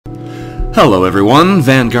Hello everyone,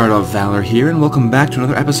 VanguardOfValor here, and welcome back to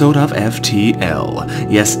another episode of FTL.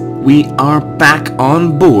 Yes, we are back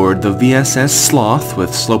on board the VSS Sloth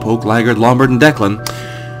with Slowpoke, Laggard, Lombard, and Declan,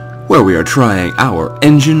 where we are trying our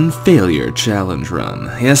engine failure challenge run.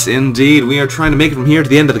 Yes, indeed, we are trying to make it from here to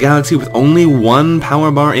the end of the galaxy with only one power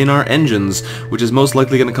bar in our engines, which is most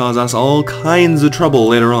likely going to cause us all kinds of trouble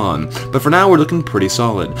later on. But for now, we're looking pretty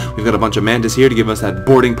solid. We've got a bunch of Mantis here to give us that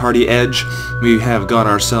boarding party edge. We have got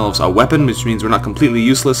ourselves a weapon, which means we're not completely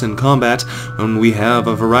useless in combat, and we have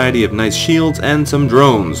a variety of nice shields and some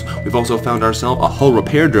drones. We've also found ourselves a hull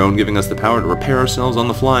repair drone, giving us the power to repair ourselves on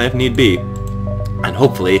the fly if need be. And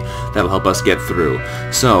hopefully, that'll help us get through.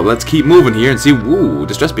 So, let's keep moving here and see, woo,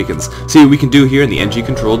 distress beacons. See what we can do here in the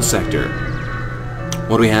NG-controlled sector.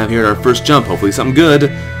 What do we have here at our first jump? Hopefully something good.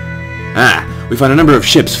 We find a number of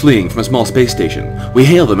ships fleeing from a small space station. We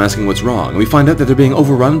hail them asking what's wrong, and we find out that they're being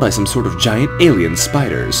overrun by some sort of giant alien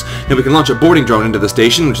spiders. Now we can launch a boarding drone into the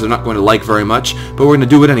station, which they're not going to like very much, but we're going to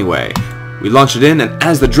do it anyway. We launch it in, and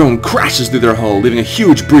as the drone crashes through their hull, leaving a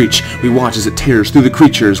huge breach, we watch as it tears through the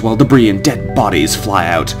creatures while debris and dead bodies fly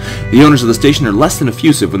out. The owners of the station are less than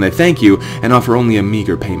effusive when they thank you and offer only a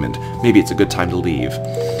meager payment. Maybe it's a good time to leave.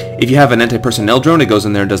 If you have an anti-personnel drone, it goes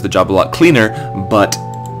in there and does the job a lot cleaner, but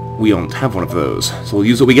we don't have one of those. So we'll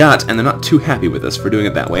use what we got, and they're not too happy with us for doing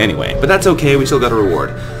it that way anyway. But that's okay, we still got a reward.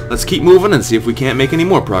 Let's keep moving and see if we can't make any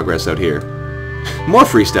more progress out here. More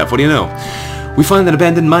free stuff, what do you know? We find an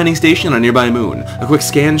abandoned mining station on a nearby moon. A quick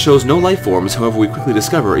scan shows no life forms, however we quickly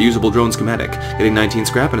discover a usable drone schematic, getting 19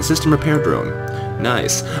 scrap and a system repair drone.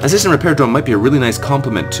 Nice. A system repair drone might be a really nice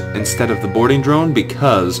complement instead of the boarding drone,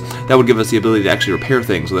 because that would give us the ability to actually repair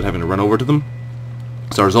things without having to run over to them.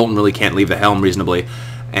 So our Zoltan really can't leave the helm reasonably,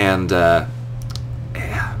 and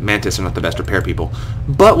Mantis are not the best repair people.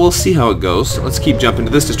 But we'll see how it goes. Let's keep jumping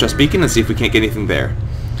to this distress beacon and see if we can't get anything there.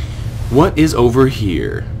 What is over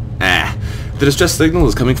here? The distress signal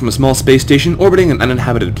is coming from a small space station orbiting an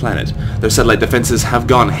uninhabited planet. Their satellite defenses have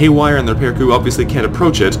gone haywire and their repair crew obviously can't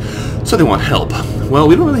approach it, so they want help. Well,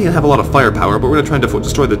 we don't really have a lot of firepower, but we're going to try and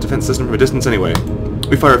destroy the defense system from a distance anyway.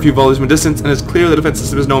 We fire a few volleys from a distance, and it's clear the defense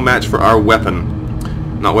system is no match for our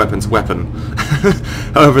weapon. Not weapons, weapon.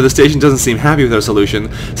 However, the station doesn't seem happy with our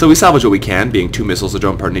solution, so we salvage what we can, being 2 missiles, a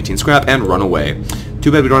drone part, and 18 scrap, and run away.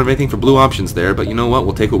 Too bad we don't have anything for blue options there, but you know what,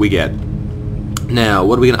 we'll take what we get. Now,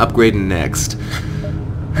 what are we going to upgrade next?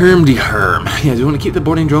 Herm. Yeah, do we want to keep the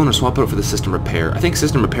boarding drone or swap it out for the system repair? I think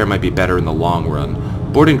system repair might be better in the long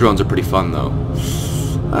run. Boarding drones are pretty fun, though.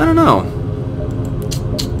 I don't know.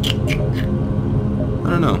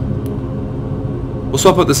 We'll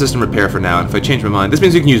swap out the system repair for now, and if I change my mind... This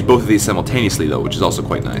means we can use both of these simultaneously, though, which is also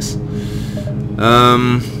quite nice. I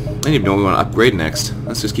don't even know what we want to upgrade next.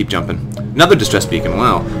 Let's just keep jumping. Another distress beacon,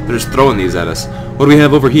 wow. They're just throwing these at us. What do we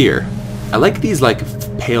have over here? I like these,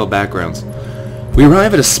 pale backgrounds. We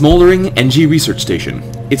arrive at a smoldering NG research station.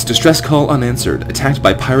 Its distress call unanswered, attacked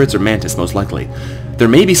by pirates or Mantis most likely. There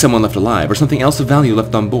may be someone left alive, or something else of value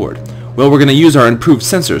left on board. Well, we're going to use our improved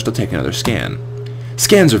sensors to take another scan.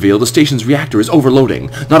 Scans reveal the station's reactor is overloading.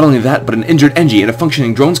 Not only that, but an injured NG and a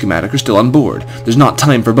functioning drone schematic are still on board. There's not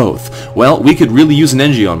time for both. Well, we could really use an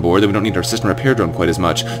NG on board, then we don't need our system repair drone quite as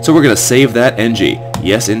much, so we're going to save that NG.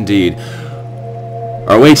 Yes, indeed.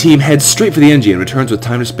 Our away team heads straight for the NG and returns with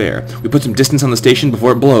time to spare. We put some distance on the station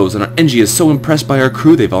before it blows, and our NG is so impressed by our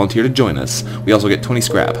crew they volunteer to join us. We also get 20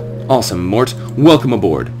 scrap. Awesome, Mort. Welcome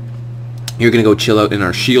aboard. You're going to go chill out in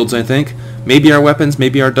our shields, I think. Maybe our weapons,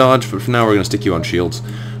 maybe our dodge, but for now we're going to stick you on shields.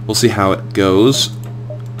 We'll see how it goes.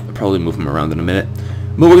 I'll probably move him around in a minute.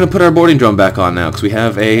 But we're going to put our boarding drone back on now, because we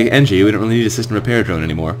have a NG. We don't really need a system repair drone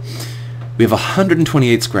anymore. We have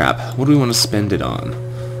 128 scrap. What do we want to spend it on?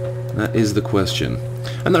 That is the question.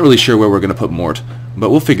 I'm not really sure where we're going to put Mort, but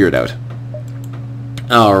we'll figure it out.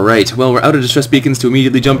 Alright, well, we're out of distress beacons to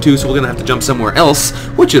immediately jump to, so we're going to have to jump somewhere else,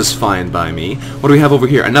 which is fine by me. What do we have over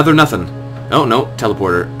here? Another nothing. Oh, no,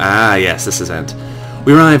 teleporter. Ah, yes, this is it.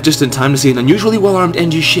 We arrive just in time to see an unusually well-armed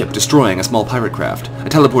NG ship destroying a small pirate craft. A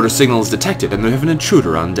teleporter signal is detected, and we have an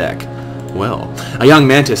intruder on deck. Well, a young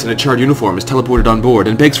Mantis in a charred uniform is teleported on board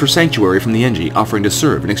and begs for sanctuary from the NG, offering to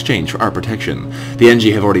serve in exchange for our protection. The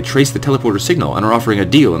NG have already traced the teleporter signal and are offering a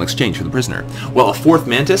deal in exchange for the prisoner. Well, a 4th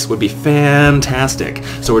Mantis would be fantastic,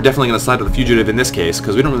 so we're definitely going to side with the fugitive in this case,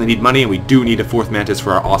 because we don't really need money and we do need a 4th Mantis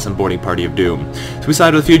for our awesome boarding party of doom. So we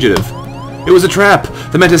side with the fugitive. It was a trap!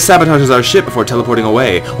 The Mantis sabotages our ship before teleporting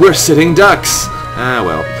away. We're sitting ducks! Ah,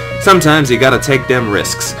 well. Sometimes you gotta take them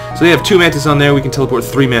risks. So they have 2 Mantis on there, we can teleport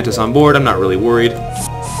 3 Mantis on board, I'm not really worried.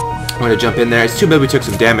 I'm gonna jump in there. It's too bad we took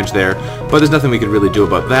some damage there, but there's nothing we can really do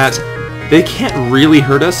about that. They can't really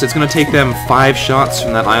hurt us. It's going to take them 5 shots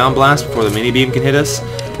from that ion blast before the mini beam can hit us,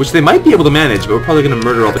 which they might be able to manage, but we're probably going to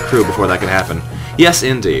murder all the crew before that can happen. Yes,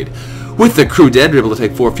 indeed. With the crew dead, we're able to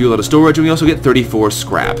take 4 fuel out of storage, and we also get 34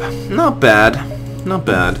 scrap. Not bad. Not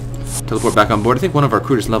bad. Teleport back on board. I think one of our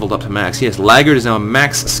crew just leveled up to max. Yes, Laggard is now a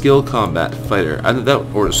max skill combat fighter. Either that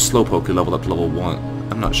or Slowpoke who leveled up to level 1.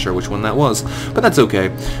 I'm not sure which one that was, but that's okay.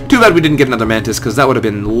 Too bad we didn't get another Mantis, because that would have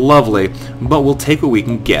been lovely, but we'll take what we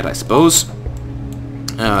can get, I suppose.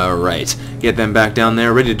 Alright, get them back down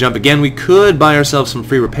there, ready to jump again. We could buy ourselves some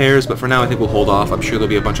free repairs, but for now I think we'll hold off. I'm sure there'll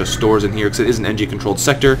be a bunch of stores in here, because it is an NG-controlled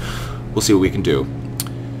sector. We'll see what we can do.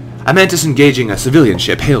 A Mantis engaging a civilian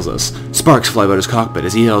ship hails us. Sparks fly about his cockpit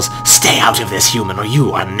as he yells, "Stay out of this, human, or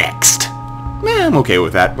you are next." I'm okay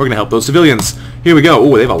with that. We're gonna help those civilians. Here we go.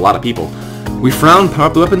 Oh, they have a lot of people. We frown, power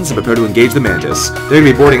up the weapons, and prepare to engage the Mantis. They're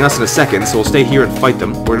gonna be boarding us in a second, so we'll stay here and fight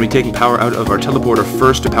them. We're gonna be taking power out of our teleporter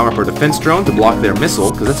first to power up our defense drone to block their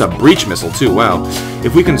missile, because that's a breach missile too, wow.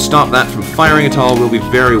 If we can stop that from firing at all, we'll be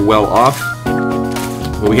very well off.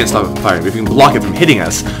 Well, we can't stop it from firing, but if we can block it from hitting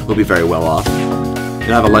us, we'll be very well off.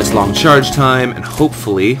 It'll have a nice long charge time, and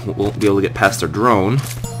hopefully we'll be able to get past their drone.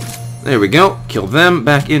 There we go. Kill them.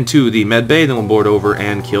 Back into the med bay, then we'll board over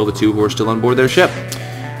and kill the 2 who are still on board their ship.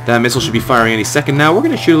 That missile should be firing any second now. We're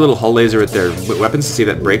going to shoot a little hull laser at their weapons to see if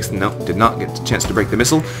that breaks. No, did not get a chance to break the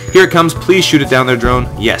missile. Here it comes. Please shoot it down their drone.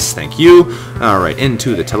 Yes, thank you. Alright,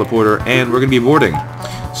 into the teleporter, and we're going to be boarding.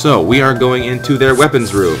 So, we are going into their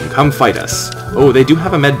weapons room. Come fight us. Oh, they do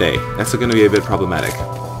have a med bay. That's going to be a bit problematic.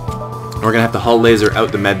 We're going to have to hull laser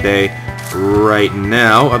out the med bay right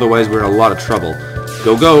now, otherwise we're in a lot of trouble.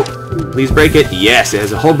 Go, go. Please break it. Yes, it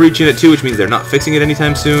has a hull breach in it too, which means they're not fixing it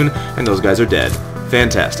anytime soon, and those guys are dead.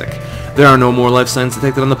 Fantastic. There are no more life signs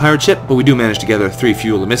detected on the pirate ship, but we do manage to gather 3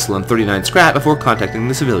 fuel, a missile, and 39 scrap before contacting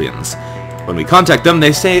the civilians. When we contact them,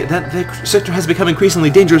 they say that the sector has become increasingly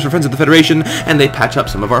dangerous for Friends of the Federation, and they patch up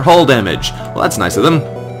some of our hull damage. Well, that's nice of them.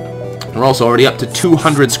 We're also already up to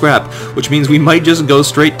 200 scrap, which means we might just go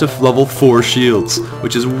straight to level 4 shields,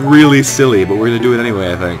 which is really silly, but we're going to do it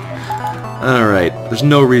anyway, I think. Alright, there's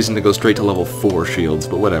no reason to go straight to level 4 shields,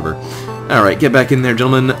 but whatever. Alright, get back in there,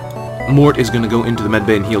 gentlemen. Mort is going to go into the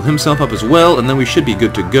medbay and heal himself up as well, and then we should be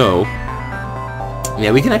good to go.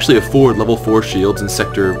 Yeah, we can actually afford level 4 shields in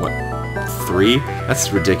sector, what, 3?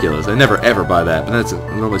 That's ridiculous. I never ever buy that, but that's,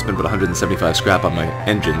 I normally spend about 175 scrap on my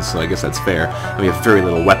engines, so I guess that's fair. And we have very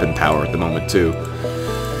little weapon power at the moment, too.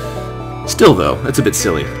 Still, though, that's a bit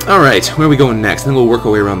silly. Alright, where are we going next? Then we'll work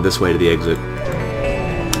our way around this way to the exit.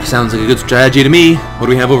 Sounds like a good strategy to me. What do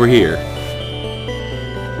we have over here?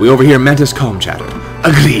 We overhear Mantis calm chatter.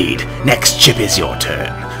 Agreed. Next ship is your turn.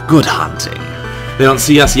 Good hunting. They don't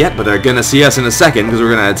see us yet, but they're gonna see us in a second because we're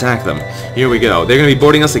gonna attack them. Here we go. They're gonna be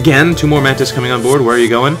boarding us again. 2 more Mantis coming on board. Where are you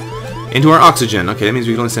going? Into our oxygen. Okay, that means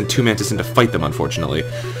we can only send 2 Mantis in to fight them, unfortunately.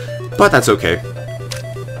 But that's okay.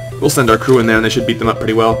 We'll send our crew in there and they should beat them up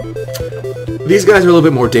pretty well. These guys are a little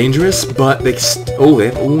bit more dangerous, but they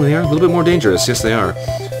they are a little bit more dangerous. Yes, they are.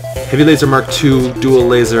 Heavy Laser Mark II, Dual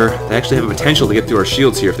Laser. They actually have a potential to get through our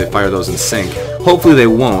shields here if they fire those in sync. Hopefully they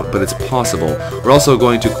won't, but it's possible. We're also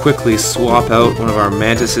going to quickly swap out one of our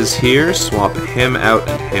Mantises here. Swap him out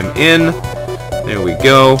and him in. There we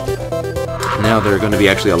go. Now they're going to be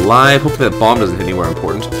actually alive. Hopefully that bomb doesn't hit anywhere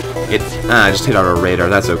important. It just hit our radar.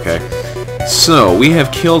 That's okay. So, we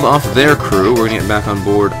have killed off their crew. We're going to get back on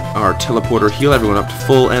board our teleporter, heal everyone up to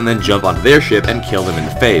full, and then jump onto their ship and kill them in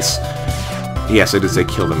the face. Yes, I did say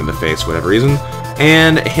kill them in the face for whatever reason.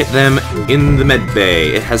 And hit them in the med bay.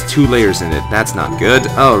 It has 2 layers in it. That's not good.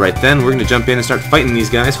 Alright then, we're going to jump in and start fighting these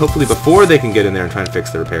guys, hopefully before they can get in there and try and fix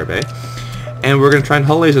the repair bay. And we're going to try and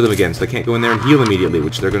hull laser them again, so they can't go in there and heal immediately,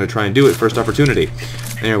 which they're going to try and do at first opportunity.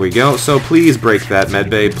 There we go. So please break that med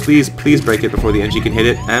bay. Please break it before the NG can hit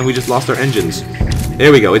it. And we just lost our engines.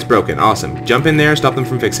 There we go. It's broken. Awesome. Jump in there, stop them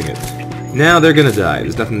from fixing it. Now they're going to die.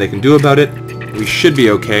 There's nothing they can do about it. We should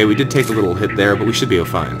be okay. We did take a little hit there, but we should be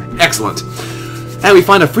fine. Excellent. And we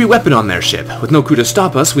find a free weapon on their ship. With no crew to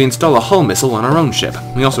stop us, we install a hull missile on our own ship.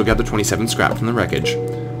 We also gather 27 scrap from the wreckage.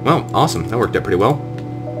 Well, awesome. That worked out pretty well.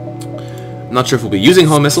 Not sure if we'll be using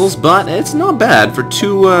hull missiles, but it's not bad. For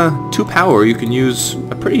 2 power, you can use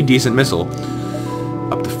a pretty decent missile.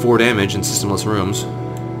 Up to 4 damage in systemless rooms.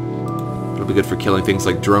 It'll be good for killing things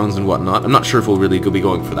like drones and whatnot. I'm not sure if we'll really be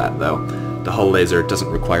going for that, though. The hull laser doesn't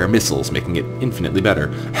require missiles, making it infinitely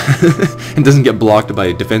better. And doesn't get blocked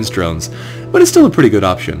by defense drones. But it's still a pretty good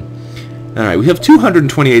option. Alright, we have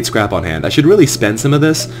 228 scrap on hand. I should really spend some of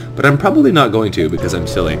this, but I'm probably not going to because I'm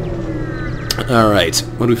silly. Alright,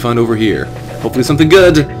 what do we find over here? Hopefully something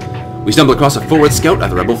good. We stumble across a forward scout of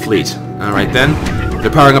the rebel fleet. Alright then, They're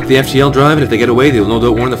powering up the FTL drive, and if they get away, they'll no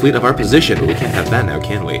doubt warn the fleet of our position. But we can't have that now,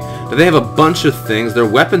 can we? But they have a bunch of things. Their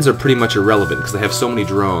weapons are pretty much irrelevant, because they have so many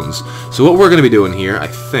drones. So what we're going to be doing here, I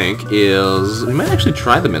think, is... we might actually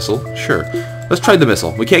try the missile. Sure. Let's try the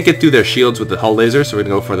missile. We can't get through their shields with the hull laser, so we're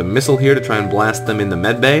going to go for the missile here to try and blast them in the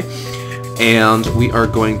medbay. And we are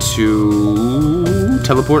going to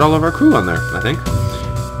teleport all of our crew on there, I think.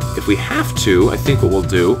 If we have to, I think what we'll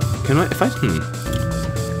do... can I... if I...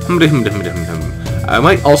 I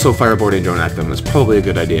might also fire a boarding drone at them. That's probably a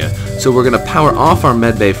good idea. So we're going to power off our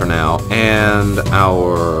medbay for now, and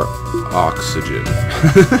our oxygen.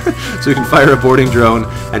 So we can fire a boarding drone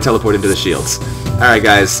and teleport into the shields. Alright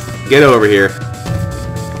guys, get over here.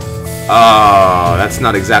 Oh, that's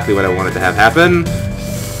not exactly what I wanted to have happen.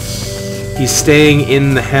 He's staying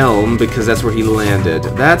in the helm because that's where he landed.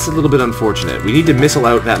 That's a little bit unfortunate. We need to missile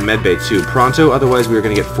out that medbay too pronto, otherwise we are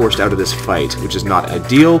going to get forced out of this fight, which is not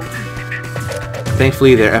ideal.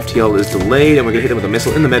 Thankfully, their FTL is delayed, and we're going to hit them with a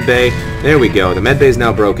missile in the medbay. There we go. The medbay is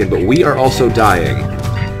now broken, but we are also dying.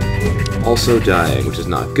 Also dying, which is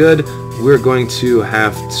not good. We're going to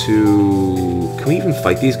have to... can we even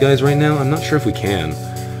fight these guys right now? I'm not sure if we can.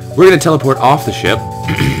 We're going to teleport off the ship.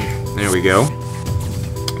 There we go.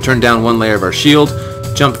 Turn down one layer of our shield.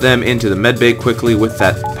 Jump them into the medbay quickly with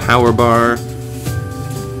that power bar.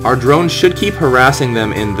 Our drone should keep harassing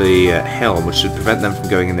them in the helm, which should prevent them from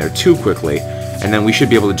going in there too quickly. And then we should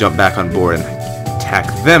be able to jump back on board and attack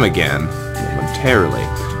them again momentarily.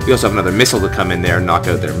 We also have another missile to come in there and knock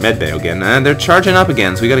out their medbay again. And they're charging up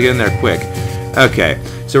again, so we gotta get in there quick. Okay,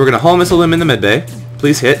 so we're gonna hull missile them in the medbay.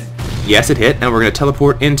 Please hit. Yes, it hit. And we're gonna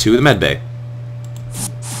teleport into the medbay.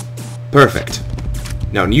 Perfect.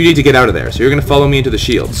 Now, you need to get out of there, so you're gonna follow me into the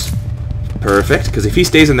shields. Perfect, because if he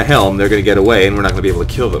stays in the helm, they're gonna get away, and we're not gonna be able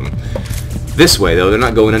to kill them. This way, though, they're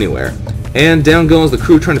not going anywhere. And down goes the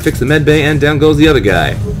crew trying to fix the medbay, and down goes the other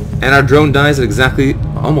guy. And our drone dies at exactly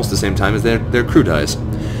almost the same time as their crew dies.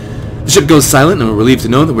 The ship goes silent, and we're relieved to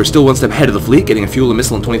know that we're still one step ahead of the fleet, getting a fuel, a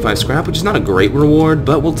missile, and 25 scrap, which is not a great reward,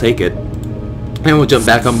 but we'll take it. And we'll jump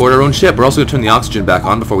back on board our own ship. We're also going to turn the oxygen back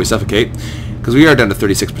on before we suffocate, because we are down to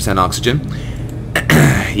 36% oxygen.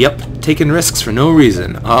 Yep, taking risks for no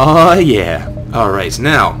reason. Oh yeah. Alright,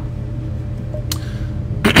 now...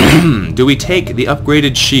 do we take the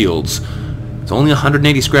upgraded shields? It's only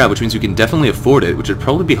 180 scrap, which means we can definitely afford it, which would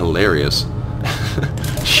probably be hilarious.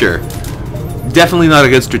 Sure. Definitely not a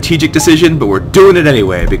good strategic decision, but we're doing it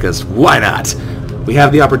anyway, because why not? We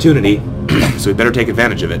have the opportunity, so we better take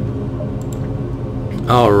advantage of it.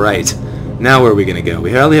 Alright. Now where are we going to go?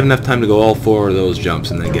 We hardly have enough time to go all 4 of those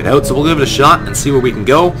jumps and then get out, so we'll give it a shot and see where we can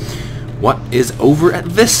go. What is over at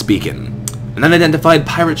this beacon? An unidentified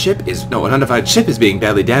pirate ship is... no, an unidentified ship is being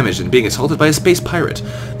badly damaged and being assaulted by a space pirate.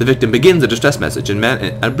 The victim begins a distress message and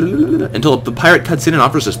until the pirate cuts in and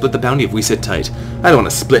offers to split the bounty if we sit tight. I don't want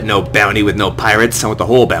to split no bounty with no pirates. I want the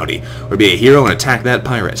whole bounty. Or be a hero and attack that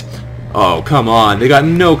pirate. Oh, come on. They got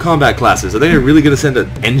no combat classes. Are they really going to send an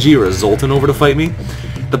NG or a Zoltan over to fight me?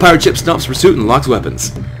 The pirate ship stops pursuit and locks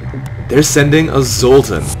weapons. They're sending a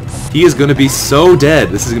Zoltan. He is going to be so dead.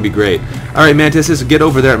 This is going to be great. Alright, Mantis, get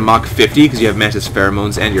over there at Mach 50, because you have Mantis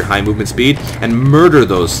pheromones and your high movement speed, and murder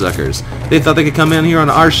those suckers. They thought they could come in here on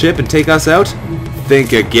our ship and take us out?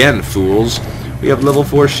 Think again, fools. We have level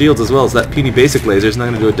 4 shields as well, so that puny basic laser is not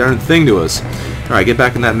going to do a darn thing to us. Alright, get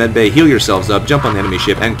back in that medbay, heal yourselves up, jump on the enemy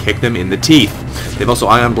ship, and kick them in the teeth. They've also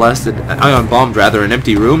ion bombed an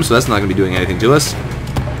empty room, so that's not going to be doing anything to us.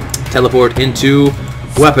 Teleport into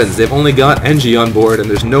weapons. They've only got NG on board, and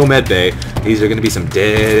there's no medbay. These are going to be some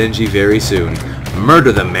dead NG very soon.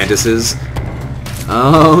 Murder them, Mantises.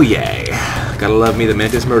 Oh, yay. Gotta love me the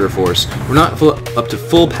Mantis Murder Force. We're not up to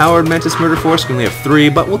full-powered Mantis Murder Force. We only have 3,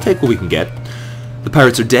 but we'll take what we can get. The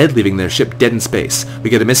pirates are dead, leaving their ship dead in space. We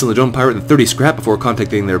get a missile and a drone pirate and 30 scrap before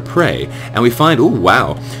contacting their prey. And we find... ooh,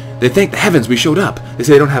 wow. They thank the heavens we showed up. They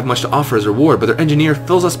say they don't have much to offer as a reward, but their engineer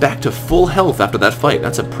fills us back to full health after that fight.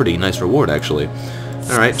 That's a pretty nice reward, actually.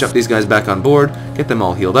 Alright, jump these guys back on board. Get them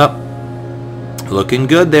all healed up. Looking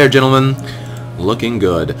good there, gentlemen. Looking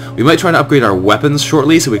good. We might try to upgrade our weapons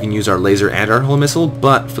shortly so we can use our laser and our hull missile,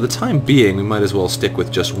 but for the time being, we might as well stick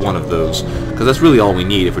with just one of those, because that's really all we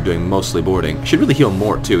need if we're doing mostly boarding. Should really heal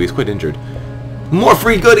Mort, too. He's quite injured. More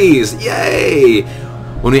free goodies! Yay!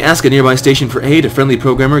 When we ask a nearby station for aid, a friendly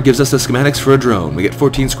programmer gives us the schematics for a drone. We get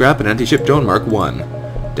 14 scrap and anti-ship drone Mark 1.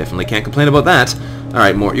 Definitely can't complain about that.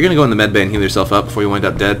 Alright, Mort, you're going to go in the medbay and heal yourself up before you wind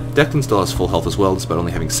up dead. Declan still has full health as well, despite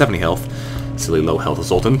only having 70 health. Silly low health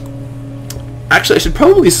Zoltan. Actually, I should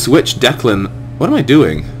probably switch Declan. What am I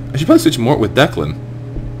doing? I should probably switch Mort with Declan.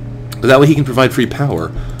 That way he can provide free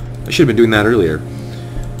power. I should have been doing that earlier.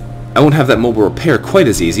 I won't have that mobile repair quite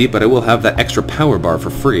as easy, but I will have that extra power bar for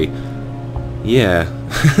free. Yeah,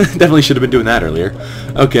 definitely should have been doing that earlier.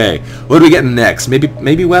 Okay, what do we get next?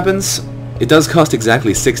 Maybe weapons? It does cost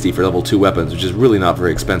exactly 60 for level 2 weapons, which is really not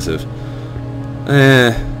very expensive.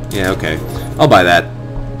 Yeah, okay. I'll buy that.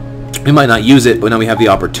 We might not use it, but now we have the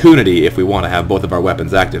opportunity if we want to have both of our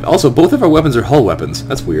weapons active. Also, both of our weapons are hull weapons.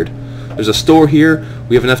 That's weird. There's a store here.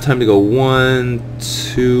 We have enough time to go 1,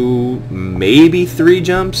 2, maybe 3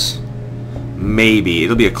 jumps? Maybe.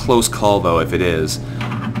 It'll be a close call, though, if it is.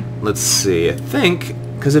 Let's see. I think,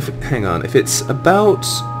 because hang on, if it's about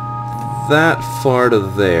that far to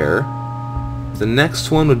there, the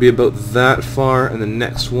next one would be about that far, and the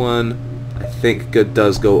next one, I think,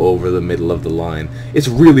 does go over the middle of the line. It's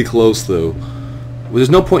really close, though. Well, there's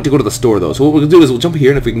no point to go to the store, though. So what we'll do is we'll jump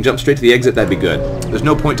here, and if we can jump straight to the exit, that'd be good. There's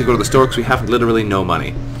no point to go to the store because we have literally no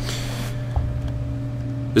money.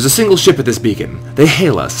 There's a single ship at this beacon. They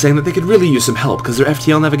hail us, saying that they could really use some help because their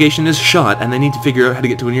FTL navigation is shot, and they need to figure out how to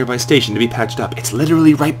get to a nearby station to be patched up. It's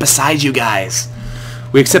literally right beside you guys.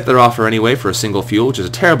 We accept their offer anyway for a single fuel, which is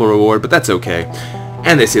a terrible reward, but that's okay.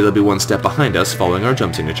 And they say they'll be one step behind us following our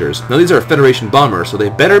jump signatures. Now these are a Federation bomber, so they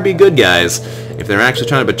better be good guys. If they're actually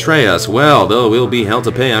trying to betray us, well, we'll be hell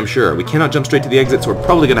to pay, I'm sure. We cannot jump straight to the exit, so we're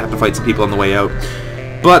probably going to have to fight some people on the way out.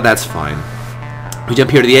 But that's fine. We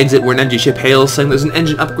jump here to the exit where an engine ship hails, saying there's an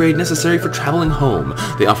engine upgrade necessary for traveling home.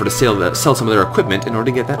 They offer to sell some of their equipment in order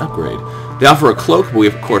to get that upgrade. They offer a cloak, but we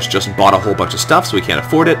of course just bought a whole bunch of stuff, so we can't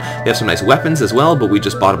afford it. They have some nice weapons as well, but we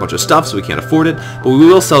just bought a bunch of stuff, so we can't afford it. But we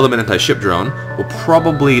will sell them an anti-ship drone. We're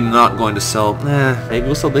probably not going to sell... maybe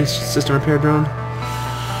we'll sell the system repair drone?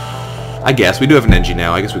 I guess. We do have an NG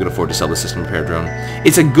now. I guess we can afford to sell the system repair drone.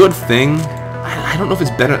 It's a good thing. I don't know if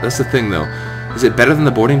it's better. That's the thing, though. Is it better than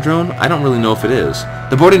the boarding drone? I don't really know if it is.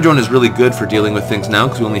 The boarding drone is really good for dealing with things now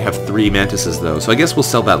because we only have 3 Mantises though, so I guess we'll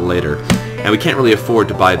sell that later. And we can't really afford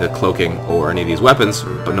to buy the cloaking or any of these weapons,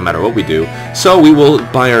 but no matter what we do. So we will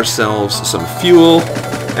buy ourselves some fuel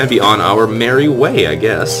and be on our merry way, I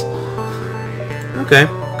guess. Okay.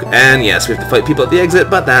 And yes, we have to fight people at the exit,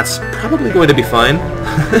 but that's probably going to be fine.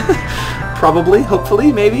 Probably,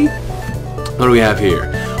 hopefully, maybe. What do we have here?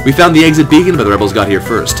 We found the exit beacon, but the rebels got here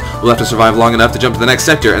first. We'll have to survive long enough to jump to the next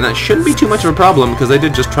sector, and that shouldn't be too much of a problem, because they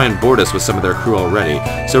did just try and board us with some of their crew already.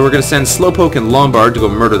 So we're going to send Slowpoke and Lombard to go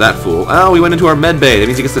murder that fool. Oh, we went into our med bay. That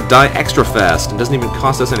means he gets to die extra fast, and doesn't even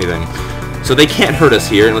cost us anything. So they can't hurt us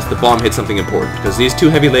here unless the bomb hits something important, because these 2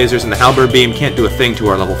 heavy lasers and the halberd beam can't do a thing to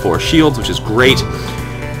our level 4 shields, which is great.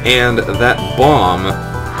 And that bomb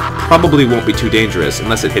probably won't be too dangerous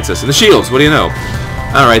unless it hits us in the shields. What do you know?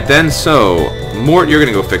 Alright then, so, Mort, you're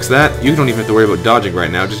gonna go fix that. You don't even have to worry about dodging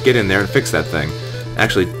right now, just get in there and fix that thing.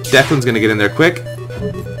 Actually, Declan's gonna get in there quick.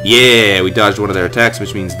 Yeah, we dodged one of their attacks,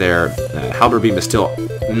 which means their halberd beam is still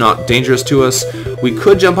not dangerous to us. We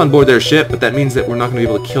could jump on board their ship, but that means that we're not gonna be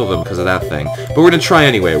able to kill them because of that thing. But we're gonna try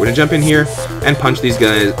anyway. We're gonna jump in here and punch this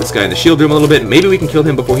guy in the shield room a little bit. Maybe we can kill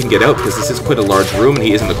him before he can get out, because this is quite a large room and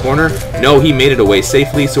he is in the corner. No, he made it away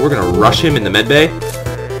safely, so we're gonna rush him in the med bay.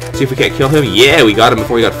 See if we can't kill him. Yeah, we got him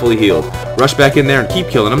before he got fully healed. Rush back in there and keep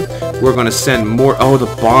killing him. We're going to send more... Oh,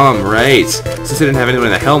 the bomb, right. Since they didn't have anyone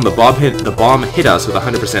in the helm, the bomb hit us with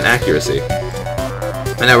 100% accuracy.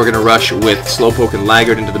 And now we're going to rush with Slowpoke and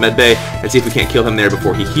Laggard into the medbay and see if we can't kill him there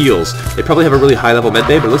before he heals. They probably have a really high level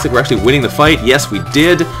medbay, but it looks like we're actually winning the fight. Yes, we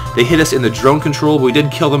did. They hit us in the drone control, but we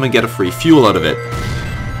did kill them and get a free fuel out of it.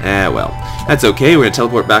 Well. That's okay, we're going to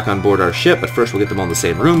teleport back on board our ship, but first we'll get them all in the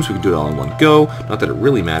same room so we can do it all in one go. Not that it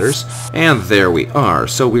really matters. And there we are.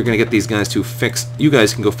 So we're going to get these guys to fix... You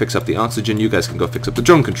guys can go fix up the oxygen, you guys can go fix up the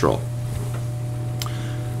drone control.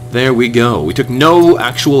 There we go. We took no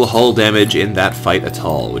actual hull damage in that fight at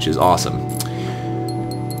all, which is awesome.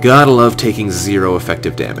 Gotta love taking 0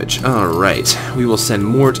 effective damage. Alright, we will send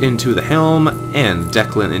Mort into the helm and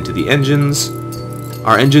Declan into the engines.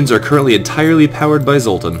 Our engines are currently entirely powered by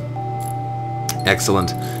Zoltan.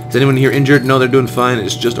 Excellent. Is anyone here injured? No, they're doing fine.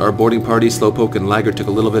 It's just our boarding party. Slowpoke and Laggard took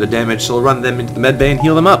a little bit of damage, so we'll run them into the medbay and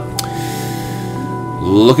heal them up.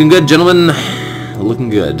 Looking good, gentlemen. Looking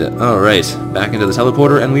good. Alright, back into the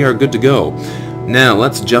teleporter, and we are good to go. Now,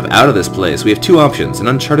 let's jump out of this place. We have 2 options, an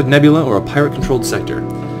uncharted nebula or a pirate-controlled sector.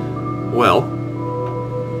 Well,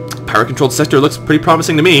 pirate-controlled sector looks pretty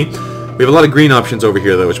promising to me. We have a lot of green options over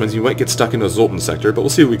here, though, which means you might get stuck into a Zoltan sector, but we'll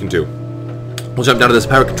see what we can do. We'll jump down to this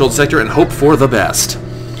power-controlled sector and hope for the best.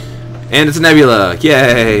 And it's a nebula!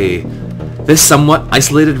 Yay! This somewhat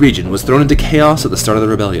isolated region was thrown into chaos at the start of the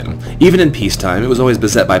rebellion. Even in peacetime, it was always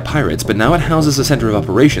beset by pirates, but now it houses a center of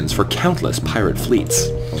operations for countless pirate fleets.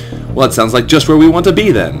 Well, it sounds like just where we want to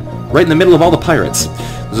be, then. Right in the middle of all the pirates.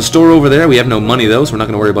 There's a store over there. We have no money, though, so we're not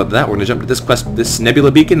going to worry about that. We're going to jump to this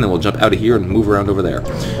nebula beacon, then we'll jump out of here and move around over there.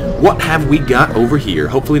 What have we got over here?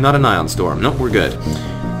 Hopefully not an ion storm. Nope, we're good.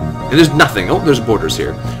 And there's nothing. Oh, there's borders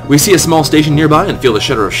here. We see a small station nearby and feel the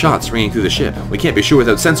shudder of shots ringing through the ship. We can't be sure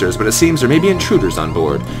without sensors, but it seems there may be intruders on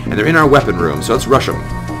board, and they're in our weapon room, so let's rush them.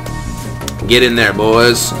 Get in there,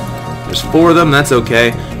 boys. There's 4 of them. That's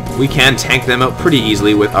okay. We can tank them out pretty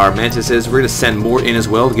easily with our mantises. We're going to send more in as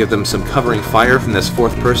well to give them some covering fire from this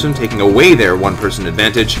 4th person, taking away their 1-person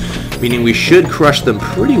advantage, meaning we should crush them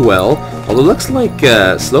pretty well. Although it looks like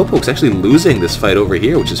Slowpoke's actually losing this fight over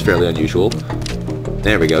here, which is fairly unusual.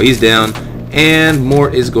 There we go. He's down. And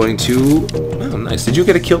Mort is going to... Oh, nice. Did you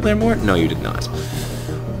get a kill there, Mort? No, you did not.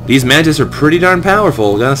 These Mantis are pretty darn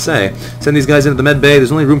powerful, gotta say. Send these guys into the med bay.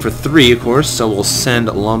 There's only room for 3, of course, so we'll send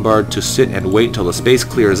Lombard to sit and wait until the space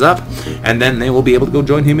clears up, and then they will be able to go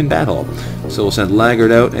join him in battle. So we'll send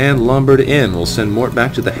Laggard out and Lombard in. We'll send Mort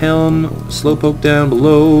back to the helm, Slowpoke down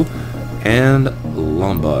below, and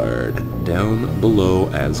Lombard down below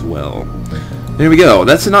as well. There we go.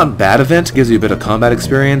 That's a not bad event. It gives you a bit of combat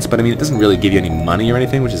experience, but I mean, it doesn't really give you any money or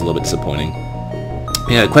anything, which is a little bit disappointing.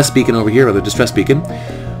 Yeah, quest beacon over here, or the distress beacon.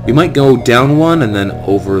 We might go down one and then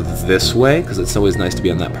over this way, because it's always nice to be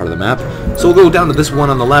on that part of the map. So we'll go down to this one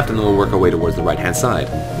on the left, and then we'll work our way towards the right-hand side.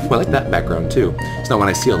 Ooh, I like that background, too. It's not one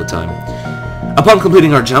I see all the time. Upon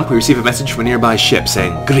completing our jump, we receive a message from a nearby ship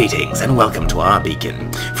saying, "Greetings and welcome to our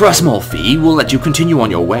beacon. For a small fee, we'll let you continue on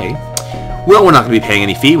your way." Well, we're not going to be paying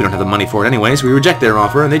any fee. We don't have the money for it anyway, so we reject their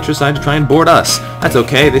offer, and they decide to try and board us. That's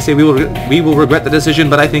okay. They say we will regret the decision,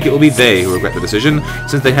 but I think it will be they who regret the decision,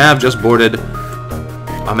 since they have just boarded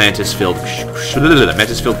a Mantis-filled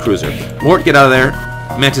cruiser. Mort, get out of there.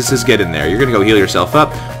 Mantises, get in there. You're going to go heal yourself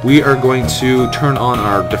up. We are going to turn on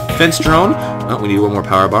our defense drone. Oh, we need 1 more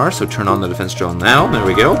power bar, so turn on the defense drone now. There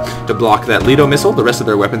we go. To block that Lido missile. The rest of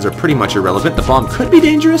their weapons are pretty much irrelevant. The bomb could be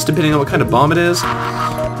dangerous, depending on what kind of bomb it is.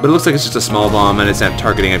 But it looks like it's just a small bomb, and it's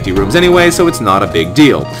targeting empty rooms anyway, so it's not a big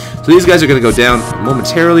deal. So these guys are going to go down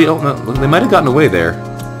momentarily. Oh, no, they might have gotten away there.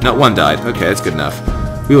 No, 1 died. Okay, that's good enough.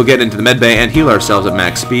 We will get into the medbay and heal ourselves at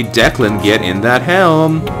max speed. Declan, get in that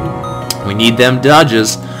helm. We need them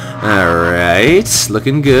dodges. Alright,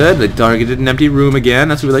 looking good. They targeted an empty room again.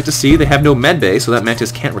 That's what we like to see. They have no medbay, so that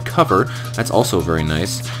Mantis can't recover. That's also very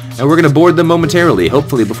nice. And we're going to board them momentarily,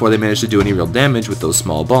 hopefully before they manage to do any real damage with those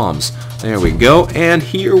small bombs. There we go, and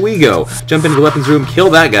here we go. Jump into the weapons room,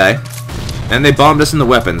 kill that guy. And they bombed us in the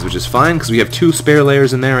weapons, which is fine, because we have 2 spare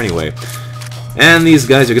layers in there anyway. And these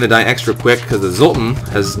guys are going to die extra quick, because the Zoltan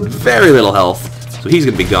has very little health. So he's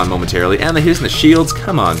going to be gone momentarily. And they're hitting the shields.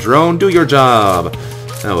 Come on, drone, do your job.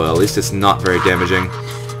 Oh well, at least it's not very damaging.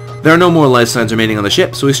 There are no more life signs remaining on the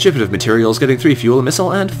ship, so we strip it of materials, getting 3 fuel, a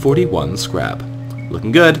missile, and 41 scrap.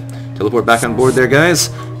 Looking good. Teleport back on board there,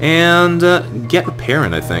 guys. And get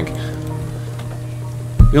repairing, I think.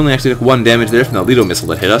 We only actually took 1 damage there from the Lido missile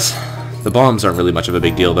that hit us. The bombs aren't really much of a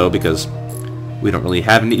big deal, though, because we don't really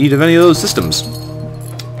have need of any of those systems.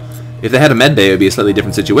 If they had a medbay, it would be a slightly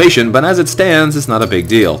different situation, but as it stands, it's not a big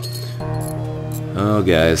deal. Oh,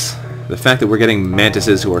 guys. The fact that we're getting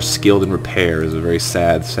mantises who are skilled in repair is a very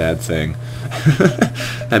sad, sad thing.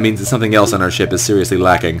 That means that something else on our ship is seriously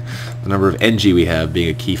lacking. The number of NG we have being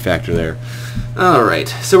a key factor there. Alright,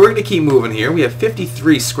 so we're going to keep moving here. We have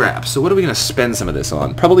 53 scrap, so what are we going to spend some of this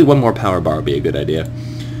on? Probably 1 more power bar would be a good idea.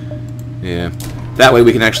 Yeah. That way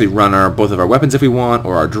we can actually run both of our weapons if we want,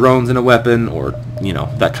 or our drones in a weapon, or, you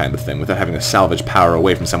know, that kind of thing, without having to salvage power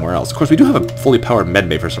away from somewhere else. Of course, we do have a fully powered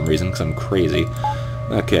medbay for some reason, because I'm crazy.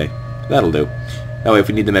 Okay, that'll do. That way if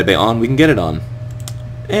we need the medbay on, we can get it on.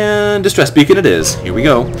 And distress beacon it is. Here we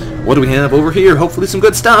go. What do we have over here? Hopefully some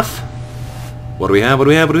good stuff. What do we have? What do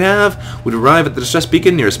we have? What do we have? We'd arrive at the distress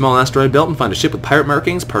beacon near a small asteroid belt and find a ship with pirate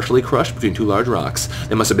markings partially crushed between 2 large rocks.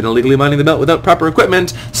 They must have been illegally mining the belt without proper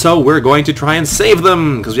equipment, so we're going to try and save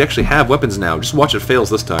them, because we actually have weapons now. Just watch it fails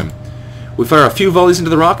this time. We fire a few volleys into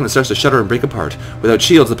the rock and it starts to shudder and break apart. Without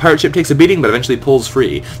shields, the pirate ship takes a beating but eventually pulls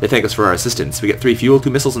free. They thank us for our assistance. We get 3 fuel, 2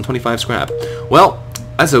 missiles, and 25 scrap. Well,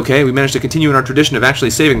 that's okay. We managed to continue in our tradition of actually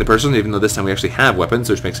saving the person, even though this time we actually have weapons,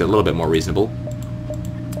 which makes it a little bit more reasonable.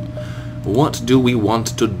 What do we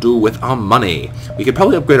want to do with our money? We could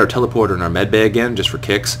probably upgrade our teleporter and our medbay again, just for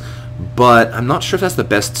kicks, but I'm not sure if that's the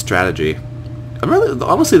best strategy.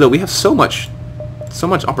 Honestly, though, we have so much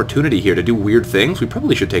opportunity here to do weird things, we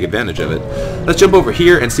probably should take advantage of it. Let's jump over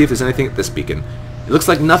here and see if there's anything at this beacon. It looks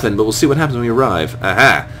like nothing, but we'll see what happens when we arrive.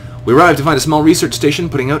 Aha! We arrived to find a small research station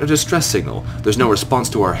putting out a distress signal. There's no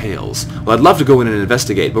response to our hails. Well, I'd love to go in and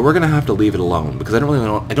investigate, but we're going to have to leave it alone, because I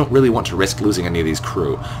don't really want to risk losing any of these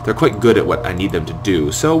crew. They're quite good at what I need them to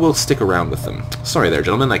do, so we'll stick around with them. Sorry there,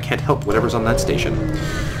 gentlemen, I can't help whatever's on that station.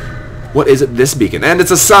 What is it? This beacon? And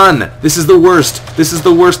it's a sun! This is the worst! This is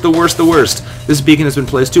the worst, the worst, the worst! This beacon has been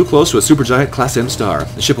placed too close to a supergiant Class M star.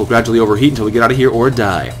 The ship will gradually overheat until we get out of here or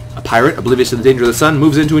die. A pirate, oblivious to the danger of the sun,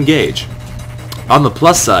 moves in to engage. On the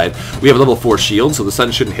plus side, we have a level 4 shield, so the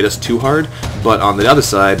sun shouldn't hit us too hard, but on the other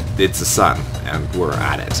side, it's the sun, and we're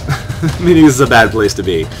at it. Meaning this is a bad place to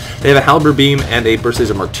be. They have a halberd beam and a burst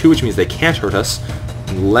laser Mark II, which means they can't hurt us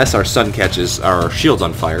unless our sun catches our shields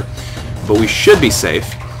on fire. But we should be safe.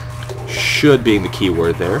 Should being the key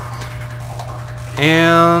word there.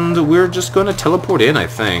 And we're just going to teleport in, I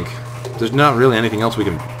think. There's not really anything else we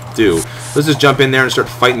can do. Let's just jump in there and start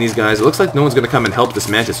fighting these guys. It looks like no one's going to come and help this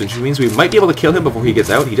Mantis, which means we might be able to kill him before he gets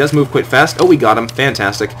out. He does move quite fast. Oh, we got him.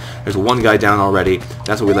 Fantastic. There's one guy down already.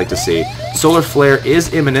 That's what we'd like to see. Solar flare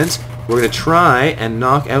is imminent. We're going to try and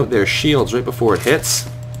knock out their shields right before it hits.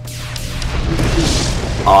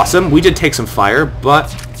 Awesome. We did take some fire, but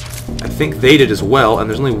I think they did as well. And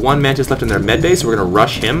there's only one Mantis left in their medbay, so we're going to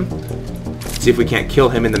rush him. See if we can't kill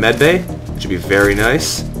him in the medbay, which would be very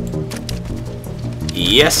nice.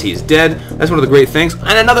 Yes, he's dead. That's one of the great things.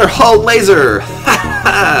 And another hull laser!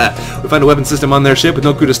 We find a weapon system on their ship with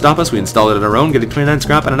no crew to stop us. We install it on our own, getting 29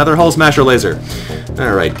 scrap and another hull smasher laser.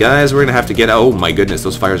 Alright, guys, we're going to have to get... Oh, my goodness,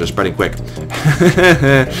 those fires are spreading quick.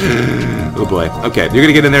 Oh, boy. Okay, you're going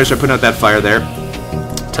to get in there and start putting out that fire there.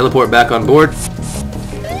 Teleport back on board.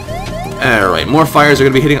 Alright, more fires are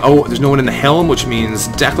going to be hitting... Oh, there's no one in the helm, which means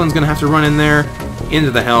Declan's going to have to run in there,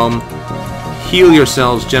 into the helm. Heal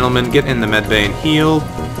yourselves, gentlemen. Get in the medbay and heal.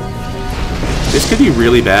 This could be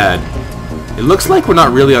really bad. It looks like we're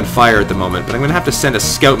not really on fire at the moment, but I'm going to have to send a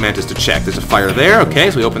scout Mantis to check. There's a fire there. Okay,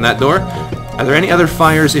 so we open that door. Are there any other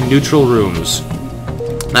fires in neutral rooms?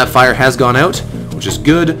 That fire has gone out, which is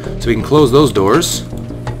good, so we can close those doors.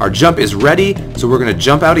 Our jump is ready, so we're going to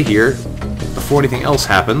jump out of here before anything else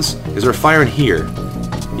happens. Is there a fire in here?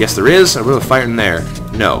 Yes, there is. Are we have a fire in there?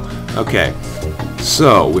 No. Okay.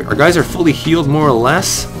 So, our guys are fully healed, more or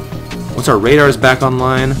less. Once our radar is back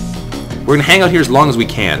online, we're going to hang out here as long as we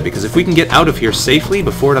can, because if we can get out of here safely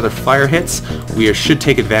before another fire hits, we should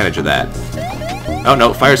take advantage of that. Oh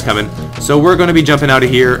no, fire's coming. So we're going to be jumping out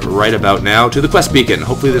of here right about now to the quest beacon.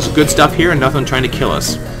 Hopefully there's good stuff here and nothing trying to kill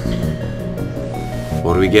us.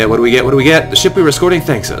 What do we get? What do we get? What do we get? The ship we were escorting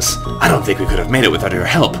thanks us. I don't think we could have made it without your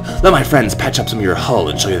help. Let my friends patch up some of your hull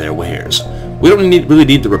and show you their wares. We don't really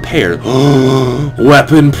need the repair.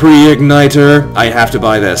 Weapon pre-igniter. I have to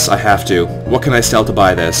buy this. I have to. What can I sell to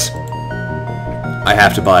buy this? I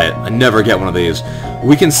have to buy it. I never get one of these.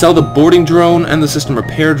 We can sell the boarding drone and the system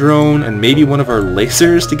repair drone and maybe one of our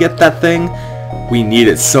lasers to get that thing. We need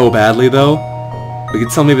it so badly, though. We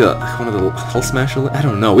could sell maybe one of the hull smasher. I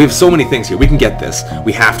don't know. We have so many things here. We can get this.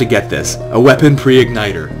 We have to get this. A weapon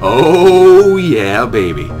pre-igniter. Oh yeah,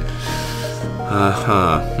 baby.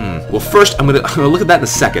 Well, first I'm gonna look at that in a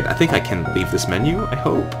second. I think I can leave this menu. I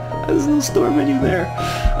hope. There's a little store menu there.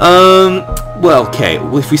 Well, okay.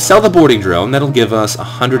 Well, if we sell the boarding drone, that'll give us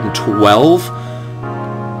 112.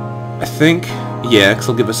 I think. Yeah, because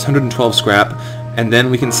it'll give us 112 scrap, and then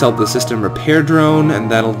we can sell the system repair drone, and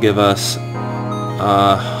that'll give us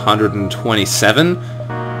 127,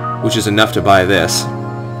 which is enough to buy this,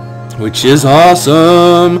 which is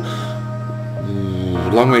awesome.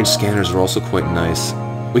 Long-range scanners are also quite nice.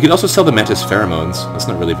 We could also sell the Mantis pheromones. That's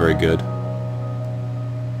not really very good.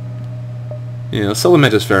 You know, sell the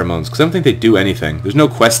Mantis pheromones, because I don't think they do anything. There's no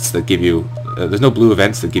quests that give you... there's no blue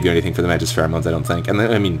events that give you anything for the Mantis pheromones, I don't think. And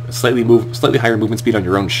I mean, slightly higher movement speed on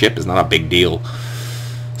your own ship is not a big deal.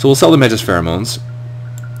 So we'll sell the Mantis pheromones.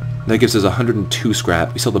 That gives us 102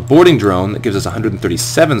 scrap. We sell the boarding drone. That gives us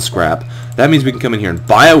 137 scrap. That means we can come in here and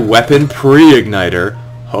buy a weapon pre-igniter.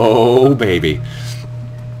 Oh, baby.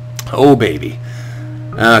 Oh, baby.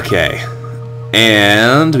 Okay.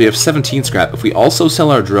 And we have 17 scrap. If we also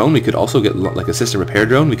sell our drone, we could also get, like a system repair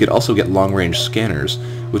drone, we could also get long-range scanners,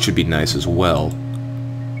 which would be nice as well.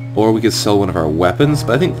 Or we could sell one of our weapons,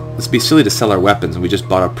 but I think it'd be silly to sell our weapons, and we just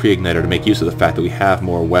bought a pre-igniter to make use of the fact that we have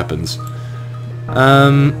more weapons.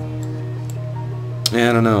 Yeah,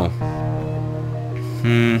 I don't know.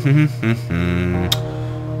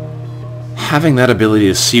 Having that ability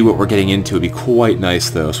to see what we're getting into would be quite nice,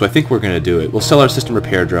 though, so I think we're going to do it. We'll sell our system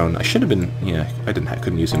repair drone. I should have been... Yeah,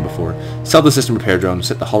 couldn't use him before. Sell the system repair drone,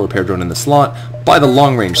 set the hull repair drone in the slot, buy the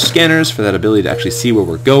long-range scanners for that ability to actually see where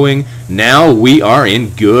we're going. Now we are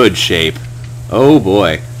in good shape. Oh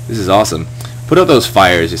boy, this is awesome. Put out those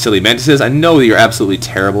fires, you silly mantises. I know that you're absolutely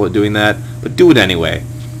terrible at doing that, but do it anyway.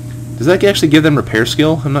 Does that actually give them repair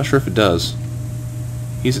skill? I'm not sure if it does.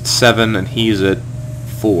 He's at 7 and he's at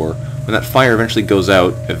 4. When that fire eventually goes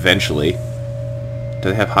out, eventually... Do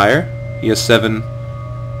they have higher? He has 7...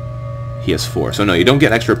 He has 4. So no, you don't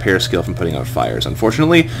get extra repair skill from putting out fires,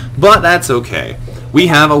 unfortunately, but that's okay. We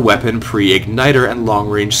have a weapon pre-igniter and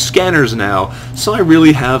long-range scanners now, so I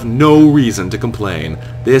really have no reason to complain.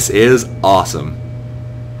 This is awesome.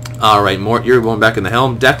 Alright, Mort, you're going back in the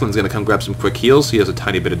helm. Declan's going to come grab some quick heals. He has a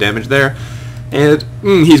tiny bit of damage there. And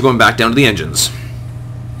he's going back down to the engines.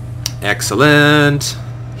 Excellent.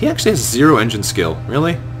 He actually has 0 engine skill.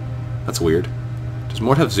 Really? That's weird. Does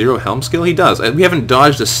Mort have 0 helm skill? He does. We haven't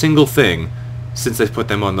dodged a single thing since they've put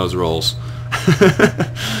them on those rolls.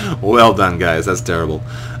 Well done, guys. That's terrible.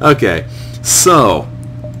 Okay, so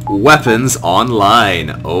weapons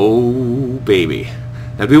online. Oh, baby.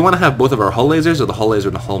 Now, do we want to have both of our hull lasers or the hull laser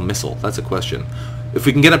and the hull missile? That's a question. If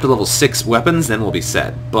we can get up to level 6 weapons, then we'll be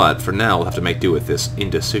set. But for now, we'll have to make do with this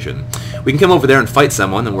indecision. We can come over there and fight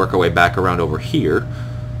someone and work our way back around over here.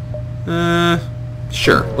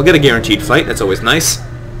 Sure. We'll get a guaranteed fight. That's always nice.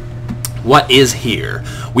 What is here?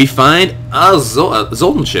 We find a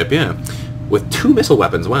Zoltan ship, yeah, with 2 missile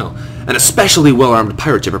weapons. Wow. An especially well-armed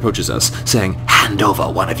pirate ship approaches us, saying, "Hand over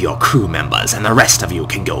one of your crew members, and the rest of you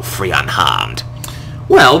can go free unharmed."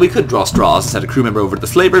 Well, we could draw straws and send a crew member over to the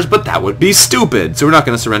slavers, but that would be stupid. So we're not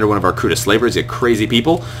going to surrender one of our crew to slavers, you crazy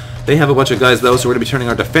people. They have a bunch of guys, though, so we're going to be turning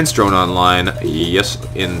our defense drone online. Yes,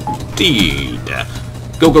 indeed.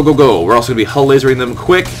 Go, go, go, go. We're also going to be hull lasering them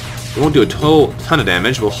quick. We won't do a ton of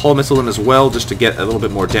damage. We'll hull missile them as well, just to get a little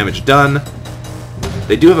bit more damage done.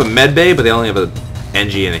 They do have a med bay, but they only have an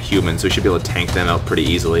NG and a human, so we should be able to tank them out pretty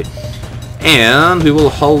easily. And we will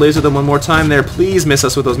hull laser them one more time there. Please miss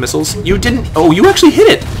us with those missiles. You didn't... Oh, you actually hit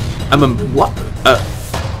it! What?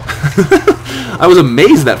 I was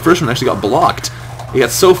amazed that first one actually got blocked. It got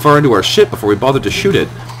so far into our ship before we bothered to shoot it.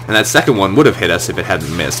 And that second one would have hit us if it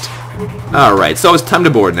hadn't missed. Alright, so it's time to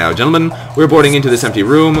board now, gentlemen. We're boarding into this empty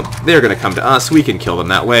room. They're going to come to us. We can kill them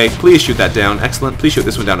that way. Please shoot that down. Excellent. Please shoot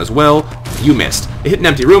this one down as well. You missed. It hit an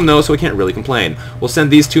empty room, though, so we can't really complain. We'll send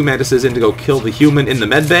these 2 mantises in to go kill the human in the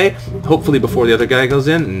med bay. Hopefully before the other guy goes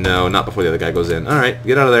in. No, not before the other guy goes in. Alright,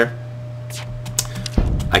 get out of there.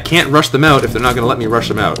 I can't rush them out if they're not going to let me rush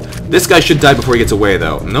them out. This guy should die before he gets away,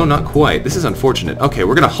 though. No, not quite. This is unfortunate. Okay,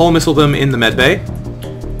 we're going to hull missile them in the med bay.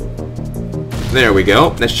 There we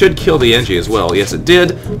go. That should kill the NG as well. Yes, it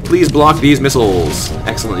did. Please block these missiles.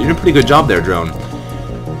 Excellent. You're doing a pretty good job there, drone.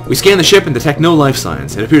 We scan the ship and detect no life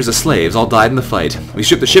signs. It appears the slaves all died in the fight. We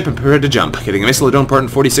strip the ship and prepare to jump, getting a missile, a drone part, and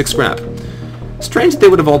 46 scrap. Strange that they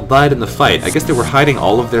would have all died in the fight. I guess they were hiding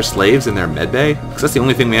all of their slaves in their medbay, because that's the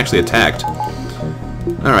only thing we actually attacked.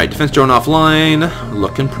 Alright, defense drone offline.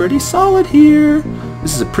 Looking pretty solid here.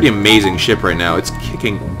 This is a pretty amazing ship right now. It's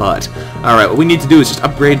kicking butt. Alright, what we need to do is just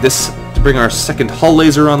upgrade this bring our second hull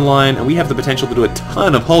laser online, and we have the potential to do a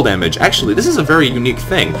ton of hull damage. Actually, this is a very unique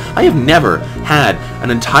thing. I have never had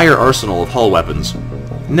an entire arsenal of hull weapons.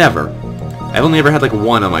 Never. I've only ever had like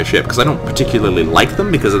 1 on my ship, because I don't particularly like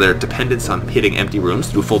them because of their dependence on hitting empty rooms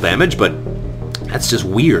to do full damage, but that's just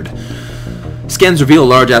weird. Scans reveal a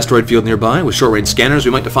large asteroid field nearby. With short-range scanners,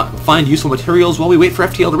 we might find useful materials while we wait for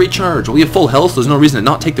FTL to recharge. When we have full health, there's no reason to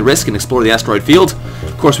not take the risk and explore the asteroid field.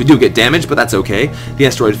 Of course, we do get damage, but that's okay. The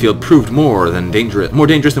asteroid field proved more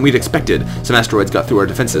dangerous than we'd expected. Some asteroids got through our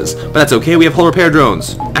defenses, but that's okay. We have hull repair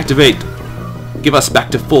drones. Activate. Give us back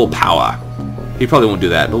to full power. He probably won't do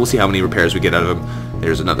that, but we'll see how many repairs we get out of him.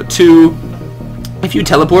 There's another 2. If you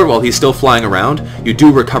teleport while he's still flying around, you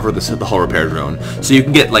do recover the hull repair drone. So you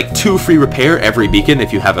can get like 2 free repair every beacon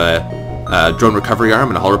if you have a drone recovery arm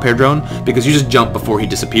and a hull repair drone, because you just jump before he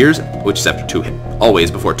disappears, which is after 2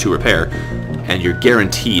 always before 2 repair, and you're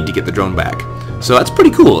guaranteed to get the drone back. So that's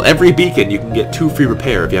pretty cool. Every beacon you can get 2 free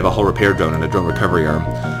repair if you have a hull repair drone and a drone recovery arm.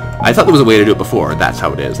 I thought there was a way to do it before. That's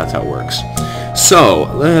how it is. That's how it works.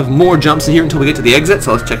 So, we have more jumps here until we get to the exit,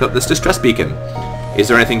 so let's check out this distress beacon. Is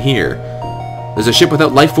there anything here? There's a ship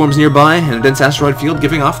without life forms nearby, and a dense asteroid field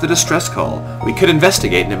giving off the distress call. We could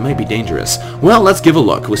investigate, and it might be dangerous. Well, let's give a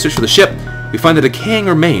look. We search for the ship. We find the decaying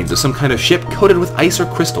remains of some kind of ship coated with ice or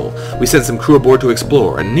crystal. We send some crew aboard to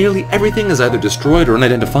explore, and nearly everything is either destroyed or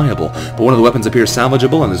unidentifiable, but one of the weapons appears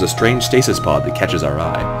salvageable, and there's a strange stasis pod that catches our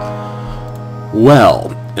eye.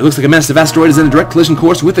 Well, it looks like a massive asteroid is in a direct collision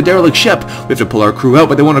course with the derelict ship. We have to pull our crew out,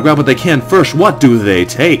 but they want to grab what they can first. What do they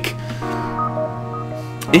take?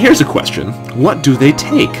 And here's a question. What do they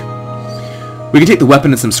take? We can take the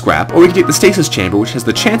weapon and some scrap, or we can take the stasis chamber, which has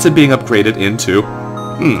the chance of being upgraded into,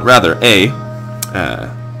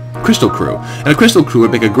 crystal crew. And a crystal crew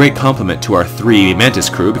would make a great complement to our 3 Mantis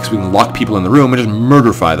crew because we can lock people in the room and just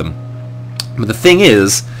murderify them. But the thing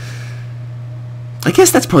is, I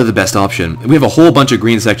guess that's probably the best option. We have a whole bunch of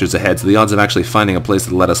green sectors ahead, so the odds of actually finding a place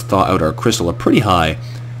to let us thaw out our crystal are pretty high.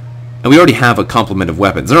 And we already have a complement of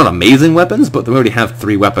weapons. They're not amazing weapons, but we already have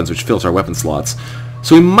 3 weapons, which fills our weapon slots.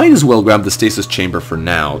 So we might as well grab the stasis chamber for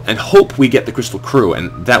now, and hope we get the crystal crew,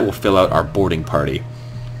 and that will fill out our boarding party.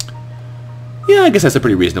 Yeah, I guess that's a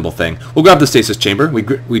pretty reasonable thing. We'll grab the stasis chamber,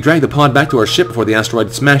 we drag the pod back to our ship before the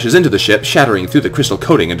asteroid smashes into the ship, shattering through the crystal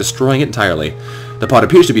coating and destroying it entirely. The pod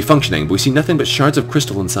appears to be functioning, but we see nothing but shards of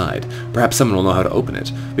crystal inside. Perhaps someone will know how to open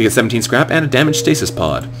it. We get 17 scrap and a damaged stasis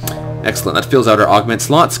pod. Excellent, that fills out our augment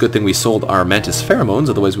slots. Good thing we sold our Mantis pheromones,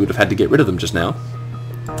 otherwise we would have had to get rid of them just now.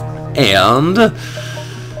 And...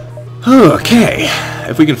 okay,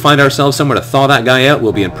 if we can find ourselves somewhere to thaw that guy out,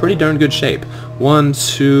 we'll be in pretty darn good shape. 1,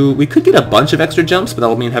 2... we could get a bunch of extra jumps, but that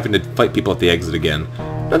will mean having to fight people at the exit again.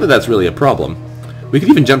 Not that that's really a problem. We could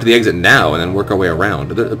even jump to the exit now and then work our way around.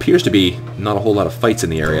 There appears to be not a whole lot of fights in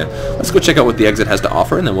the area. Let's go check out what the exit has to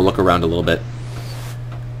offer, and then we'll look around a little bit.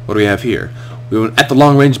 What do we have here? At the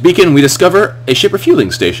long-range beacon, we discover a ship refueling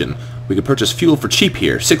station. We could purchase fuel for cheap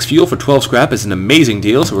here. 6 fuel for 12 scrap is an amazing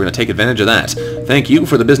deal, so we're going to take advantage of that. Thank you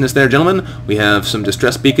for the business there, gentlemen. We have some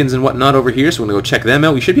distress beacons and whatnot over here, so we're going to go check them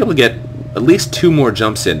out. We should be able to get at least 2 more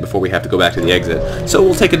jumps in before we have to go back to the exit. So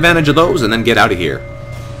we'll take advantage of those and then get out of here.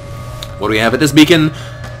 What do we have at this beacon?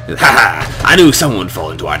 Ha-ha! I knew someone would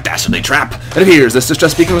fall into our dastardly trap. It appears this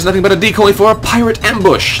distress beacon was nothing but a decoy for a pirate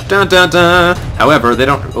ambush. Dun-dun-dun! However, they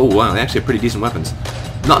don't... oh, wow, they actually have pretty decent weapons.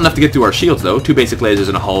 Not enough to get through our shields, though. 2 basic lasers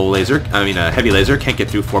and a a heavy laser. Can't get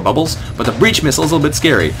through 4 bubbles. But the breach missile is a little bit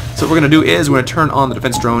scary. So what we're going to do is we're going to turn on the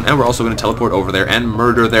defense drone, and we're also going to teleport over there and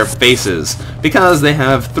murder their faces. Because they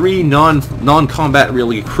have 3 non-combat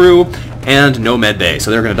really crew and no med bay.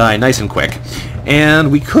 So they're going to die nice and quick.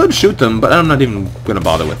 And we could shoot them, but I'm not even going to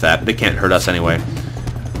bother with that. They can't hurt us anyway.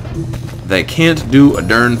 They can't do a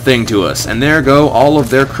darn thing to us. And there go all of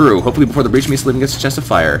their crew. Hopefully before the breach missile even gets a chance to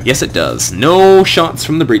fire. Yes, it does. No shots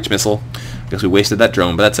from the breach missile. Guess we wasted that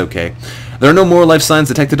drone, but that's okay. There are no more life signs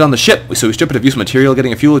detected on the ship, so we strip it of useful material,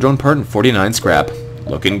 getting a fuel drone part and 49 scrap.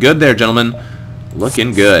 Looking good there, gentlemen.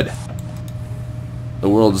 Looking good. The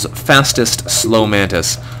world's fastest slow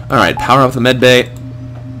mantis. Alright, power up the medbay.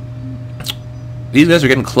 These guys are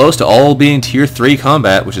getting close to all being tier 3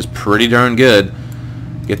 combat, which is pretty darn good.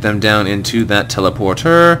 Get them down into that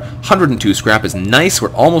teleporter. 102 scrap is nice.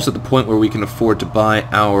 We're almost at the point where we can afford to buy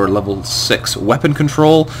our level 6 weapon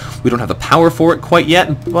control. We don't have the power for it quite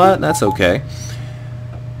yet, but that's okay.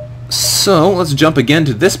 So, let's jump again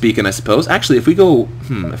to this beacon, I suppose. Actually, if we go...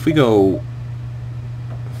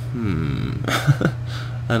 I'm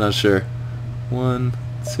not sure. 1,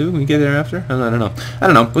 2, we get there after? I don't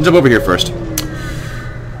know. We'll jump over here first.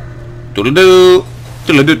 Doodle-doo!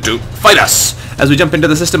 Doodle-doo-doo! Fight us! As we jump into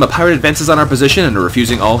the system, a pirate advances on our position and are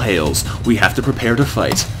refusing all hails. We have to prepare to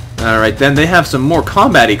fight. Alright then, they have some more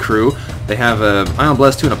combat-y crew. They have a Ion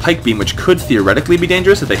Blast 2 and a Pike Beam, which could theoretically be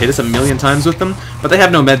dangerous if they hit us a million times with them, but they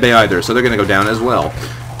have no medbay either, so they're going to go down as well.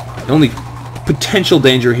 The only potential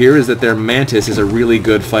danger here is that their Mantis is a really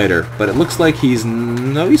good fighter, but it looks like he's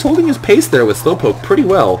holding his pace there with Slowpoke pretty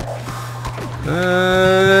well.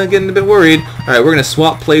 Getting a bit worried. Alright, we're going to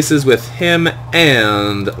swap places with him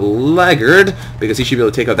and Laggard, because he should be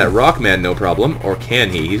able to take out that Rockman no problem. Or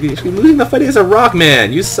can he? He's losing the fight against a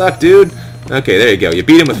Rockman! You suck, dude! Okay, there you go. You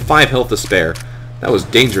beat him with 5 health to spare. That was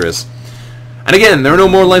dangerous. And again, there are no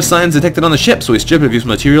more life signs detected on the ship, so we strip of useful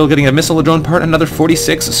material, getting a missile drone part and another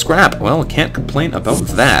 46 scrap. Well, can't complain about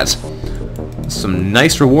that. Some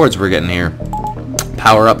nice rewards we're getting here.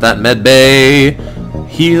 Power up that med bay.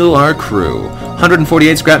 Heal our crew.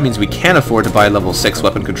 148 scrap means we can afford to buy level 6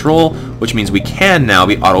 weapon control, which means we can now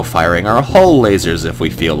be auto-firing our hull lasers if we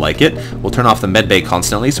feel like it. We'll turn off the medbay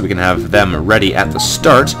constantly so we can have them ready at the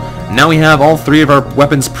start. Now we have all 3 of our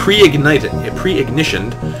weapons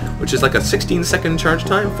pre-ignitioned, which is like a 16-second charge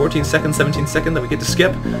time, 14 seconds, 17 second that we get to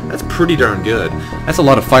skip. That's pretty darn good. That's a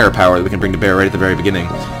lot of firepower that we can bring to bear right at the very beginning.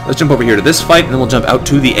 Let's jump over here to this fight, and then we'll jump out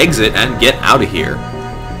to the exit and get out of here.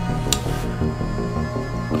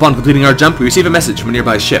 Upon completing our jump, we receive a message from a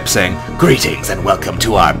nearby ship saying, "Greetings and welcome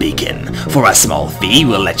to our beacon. For a small fee,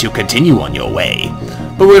 we'll let you continue on your way."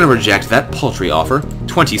 But we're going to reject that paltry offer.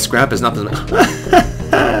 20 scrap is not the...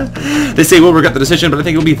 They say we'll regret the decision, but I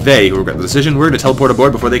think it'll be they who regret the decision. We're going to teleport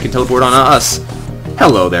aboard before they can teleport on us.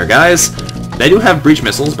 Hello there, guys. They do have breach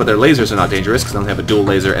missiles, but their lasers are not dangerous because they only have a dual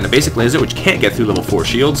laser and a basic laser, which can't get through level 4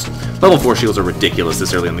 shields. Level 4 shields are ridiculous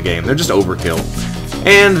this early in the game. They're just overkill.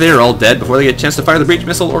 and they're all dead before they get a chance to fire the breach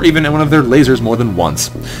missile or even one of their lasers more than once.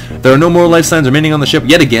 There are no more life signs remaining on the ship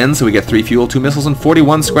yet again, so we get 3 fuel, 2 missiles, and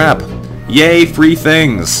 41 scrap. Yay, free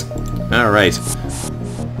things! Alright.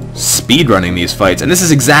 Speedrunning these fights, and this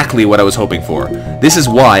is exactly what I was hoping for. This is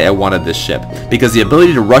why I wanted this ship, because the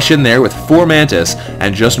ability to rush in there with 4 Mantis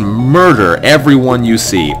and just murder everyone you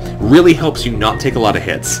see really helps you not take a lot of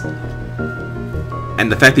hits.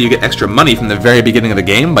 And the fact that you get extra money from the very beginning of the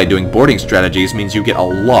game by doing boarding strategies means you get a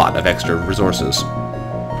lot of extra resources.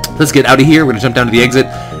 Let's get out of here. We're going to jump down to the exit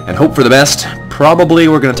and hope for the best. Probably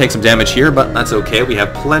we're going to take some damage here, but that's okay. We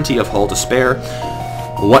have plenty of hull to spare.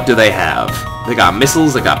 What do they have? They got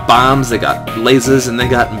missiles, they got bombs, they got lasers, and they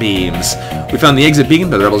got beams. We found the exit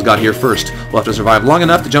beacon, but the rebels got here first. We'll have to survive long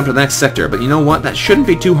enough to jump to the next sector, but you know what? That shouldn't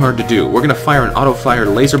be too hard to do. We're going to fire an auto-fire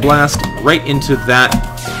laser blast right into that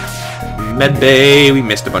med bay. We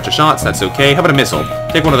missed a bunch of shots, that's okay. How about a missile?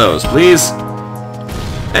 Take one of those, please.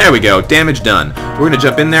 There we go, damage done. We're going to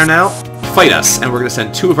jump in there now, fight us, and we're going to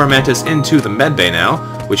send 2 of our Mantis into the med bay now,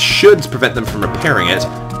 which should prevent them from repairing it.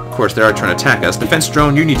 Of course, they are trying to attack us. Defense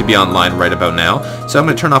drone, you need to be online right about now. So I'm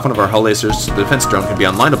going to turn off one of our hull lasers so the defense drone can be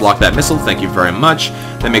online to block that missile. Thank you very much.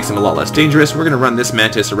 That makes him a lot less dangerous. We're going to run this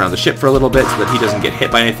Mantis around the ship for a little bit so that he doesn't get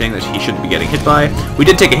hit by anything that he shouldn't be getting hit by. We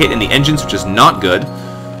did take a hit in the engines, which is not good.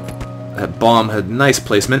 That bomb had nice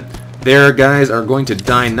placement. Their guys are going to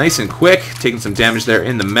die nice and quick, taking some damage there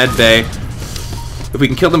in the med bay. If we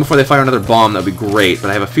can kill them before they fire another bomb, that would be great, but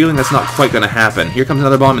I have a feeling that's not quite going to happen. Here comes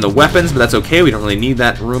another bomb in the weapons, but that's okay. We don't really need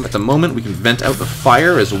that room at the moment. We can vent out the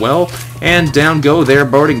fire as well, and down go their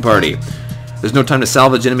boarding party. There's no time to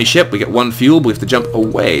salvage enemy ship. We get 1 fuel, but we have to jump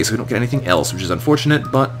away, so we don't get anything else, which is unfortunate,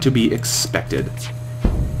 but to be expected.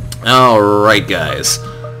 Alright, guys.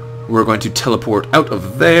 We're going to teleport out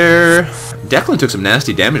of there. Declan took some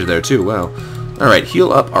nasty damage there, too. Wow. Alright,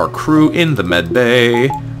 heal up our crew in the med bay.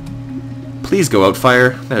 Please go out,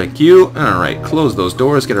 fire. Thank you. Alright, close those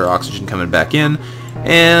doors, get our oxygen coming back in.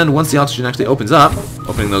 And once the oxygen actually opens up,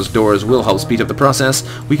 opening those doors will help speed up the process.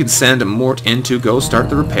 We can send Mort in to go start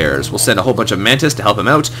the repairs. We'll send a whole bunch of Mantis to help him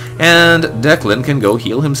out, and Declan can go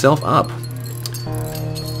heal himself up.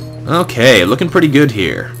 Okay, looking pretty good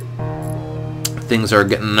here. Things are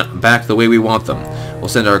getting back the way we want them. We'll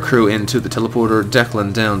send our crew into the teleporter,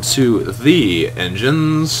 Declan down to the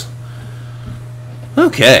engines.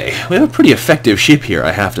 Okay, we have a pretty effective ship here,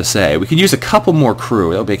 I have to say. We could use a couple more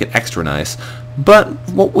crew, that'll make it extra nice. But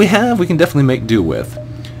what we have, we can definitely make do with.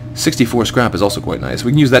 64 scrap is also quite nice.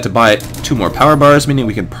 We can use that to buy 2 more power bars, meaning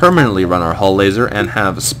we can permanently run our hull laser and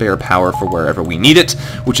have spare power for wherever we need it,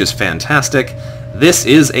 which is fantastic. This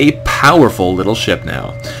is a powerful little ship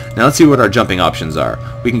now. Now let's see what our jumping options are.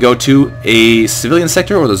 We can go to a civilian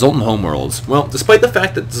sector or the Zoltan homeworlds. Well, despite the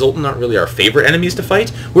fact that Zoltan aren't really our favorite enemies to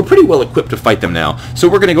fight, we're pretty well equipped to fight them now. So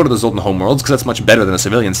we're going to go to the Zoltan homeworlds because that's much better than a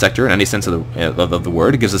civilian sector in any sense of the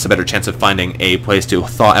word. It gives us a better chance of finding a place to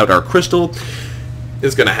thaw out our crystal.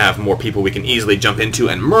 It's going to have more people we can easily jump into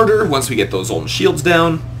and murder once we get those Zoltan shields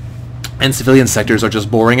down. And civilian sectors are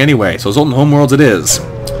just boring anyway, so Zoltan homeworlds it is.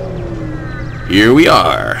 Here we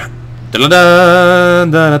are.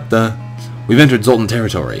 Da-da-da-da-da-da. We've entered Zoltan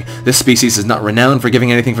territory. This species is not renowned for giving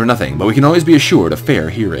anything for nothing, but we can always be assured of fair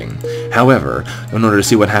hearing. However, in order to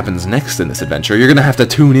see what happens next in this adventure, you're going to have to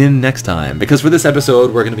tune in next time, because for this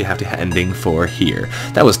episode, we're going to have to ending for here.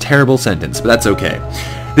 That was a terrible sentence, but that's okay.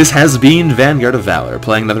 This has been Vanguard of Valor,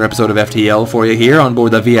 playing another episode of FTL for you here on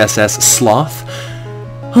board the VSS Sloth.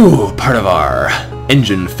 Ooh, part of our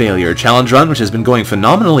engine failure challenge run, which has been going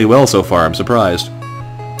phenomenally well so far, I'm surprised.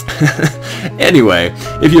 Anyway,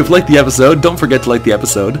 if you've liked the episode, don't forget to like the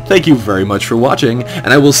episode. Thank you very much for watching,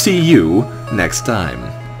 and I will see you next time.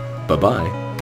 Bye-bye.